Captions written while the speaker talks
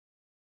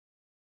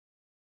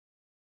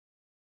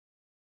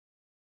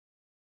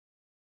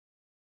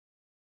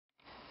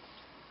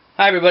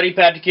Hi everybody,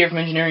 Patrick here from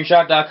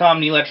EngineeringShock.com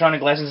and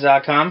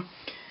ElectronicLessons.com.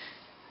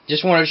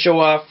 Just wanted to show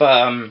off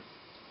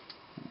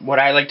what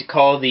I like to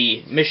call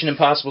the Mission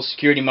Impossible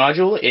security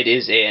module. It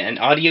is an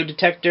audio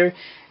detector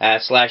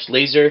slash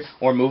laser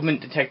or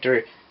movement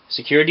detector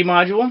security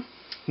module.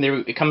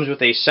 It comes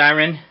with a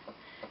siren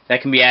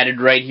that can be added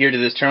right here to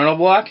this terminal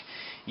block.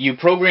 You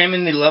program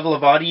in the level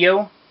of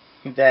audio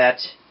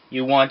that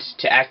you want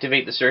to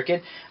activate the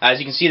circuit. As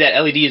you can see, that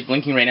LED is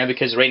blinking right now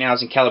because right now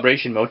it's in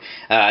calibration mode.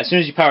 As soon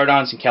as you power it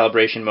on, it's in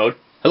calibration mode.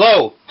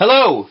 Hello!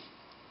 Hello!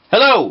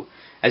 Hello!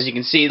 As you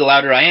can see, the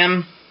louder I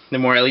am, the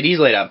more LEDs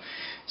light up.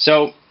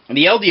 So,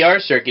 the LDR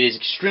circuit is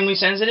extremely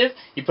sensitive.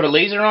 You put a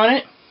laser on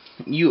it,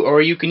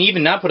 or you can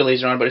even not put a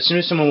laser on it, but as soon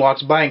as someone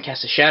walks by and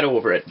casts a shadow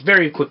over it,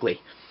 very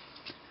quickly,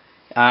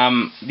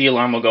 the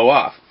alarm will go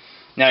off.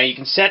 Now, you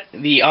can set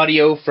the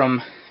audio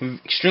from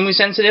extremely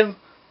sensitive,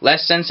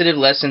 less sensitive,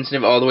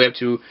 all the way up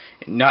to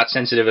not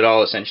sensitive at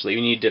all, essentially. You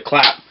need to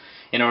clap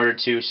in order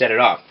to set it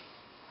off.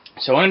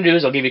 So what I'm going to do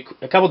is I'll give you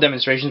a couple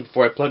demonstrations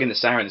before I plug in the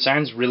siren. The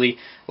siren's really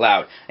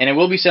loud. And I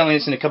will be selling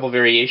this in a couple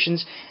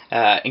variations,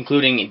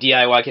 including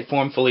DIY kit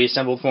form, fully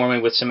assembled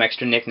form, with some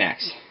extra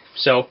knickknacks.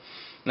 So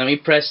let me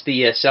press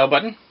the sell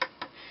button.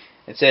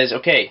 It says,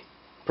 okay,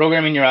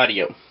 program in your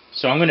audio.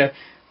 So I'm going to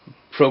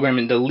program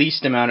in the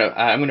least amount of,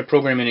 I'm going to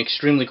program in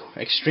extremely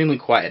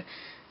quiet,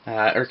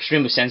 or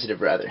extremely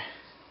sensitive rather,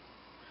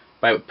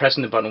 by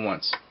pressing the button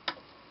once.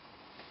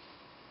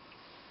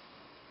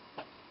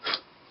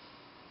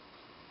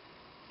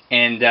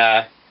 And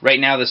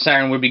right now the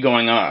siren would be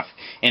going off.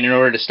 And in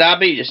order to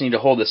stop it, you just need to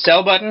hold the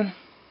sell button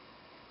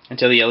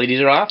until the LEDs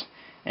are off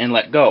and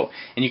let go.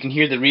 And you can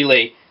hear the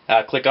relay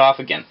click off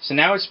again. So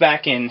now it's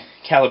back in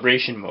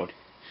calibration mode.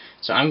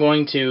 So I'm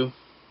going to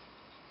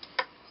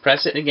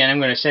press it again. I'm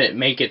going to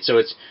make it so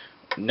it's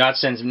not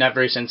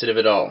very sensitive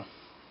at all.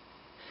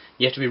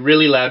 You have to be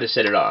really loud to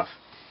set it off.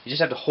 You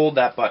just have to hold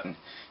that button.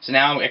 So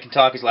now I can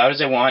talk as loud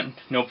as I want,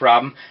 no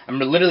problem. I'm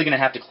literally going to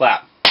have to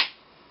clap.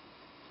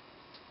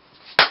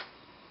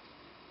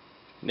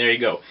 There you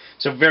go.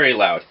 So very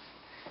loud.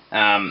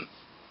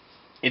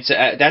 That's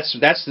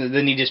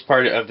the neatest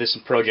part of this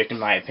project, in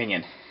my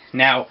opinion.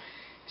 Now,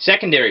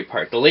 secondary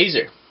part, the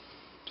laser.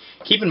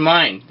 Keep in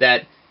mind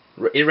that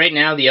right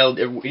now,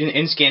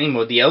 in scanning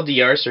mode, the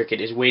LDR circuit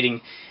is waiting,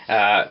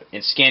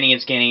 it's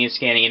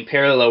scanning in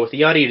parallel with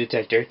the audio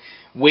detector,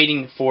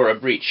 waiting for a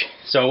breach.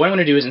 So what I'm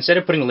going to do is, instead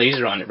of putting a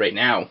laser on it right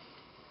now,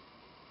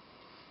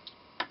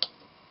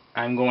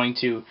 I'm going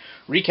to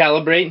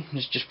recalibrate.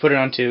 Just put it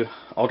onto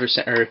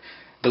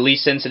the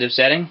least sensitive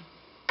setting,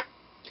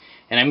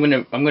 and I'm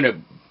going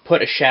to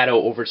put a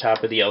shadow over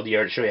top of the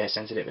LDR to show you how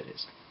sensitive it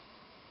is.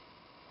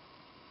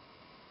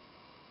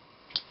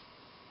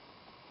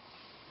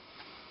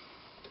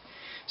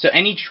 So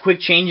any quick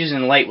changes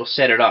in light will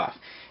set it off.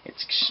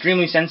 It's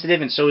extremely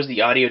sensitive, and so is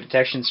the audio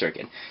detection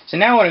circuit. So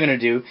now what I'm going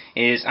to do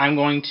is I'm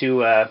going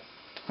to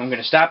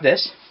stop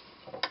this,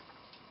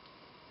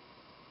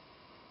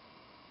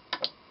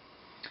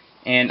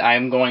 and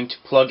I'm going to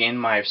plug in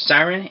my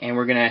siren, and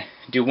we're going to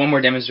do one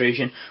more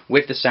demonstration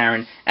with the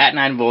siren at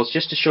 9 volts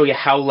just to show you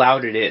how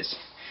loud it is.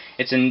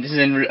 This is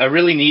a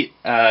really neat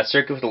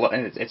circuit with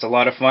it's a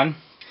lot of fun.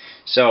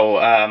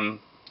 So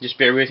just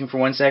bear with me for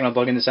 1 second. I'll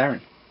plug in the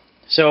siren.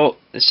 So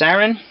the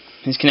siren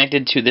is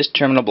connected to this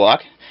terminal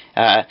block.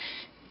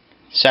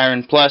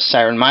 Siren plus,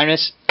 siren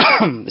minus.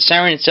 The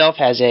siren itself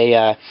has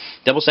a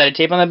double-sided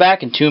tape on the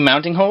back and 2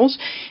 mounting holes.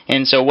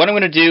 And so what I'm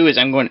going to do is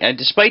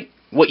despite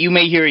what you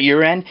may hear at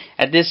your end,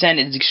 at this end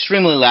it's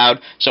extremely loud,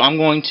 so I'm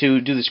going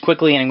to do this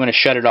quickly and I'm going to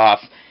shut it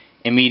off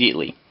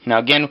immediately. Now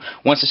again,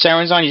 once the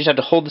siren's on, you just have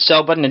to hold the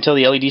sell button until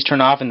the LEDs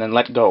turn off and then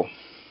let go.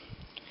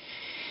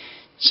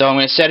 So I'm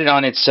going to set it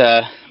on its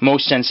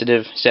most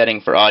sensitive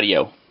setting for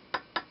audio.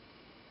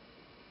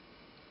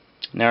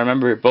 Now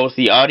remember, both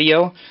the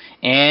audio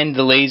and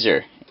the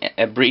laser,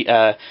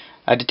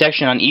 a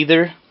detection on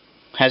either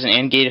has an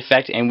AND gate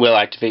effect and will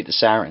activate the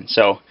siren.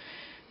 So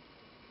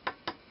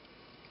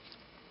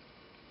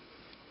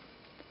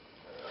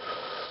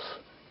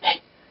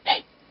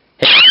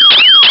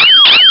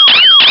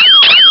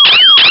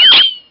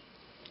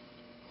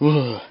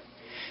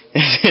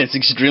it's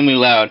extremely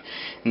loud.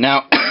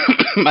 Now,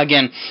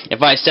 again,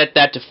 if I set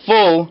that to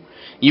full,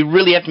 you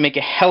really have to make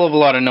a hell of a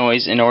lot of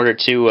noise in order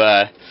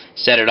to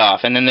set it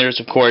off. And then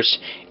there's, of course,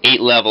 8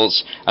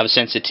 levels of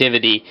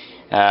sensitivity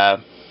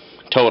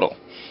total.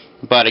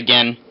 But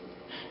again,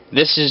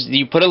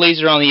 you put a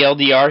laser on the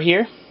LDR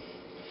here,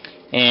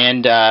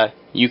 and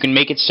you can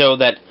make it so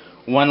that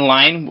one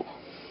line,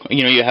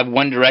 you have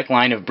one direct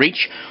line of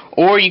breach,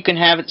 or you can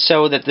have it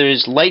so that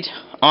there's light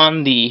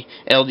on the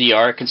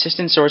LDR, a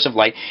consistent source of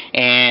light,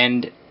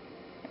 and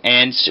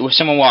if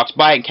someone walks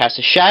by and casts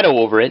a shadow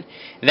over it,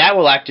 that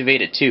will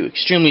activate it too.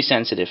 Extremely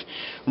sensitive.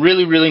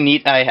 Really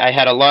neat. I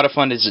had a lot of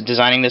fun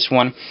designing this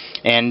one,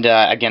 and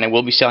again, I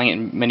will be selling it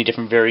in many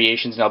different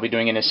variations, and I'll be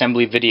doing an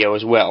assembly video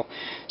as well.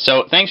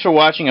 So thanks for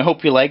watching. I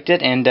hope you liked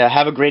it, and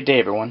have a great day,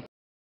 everyone.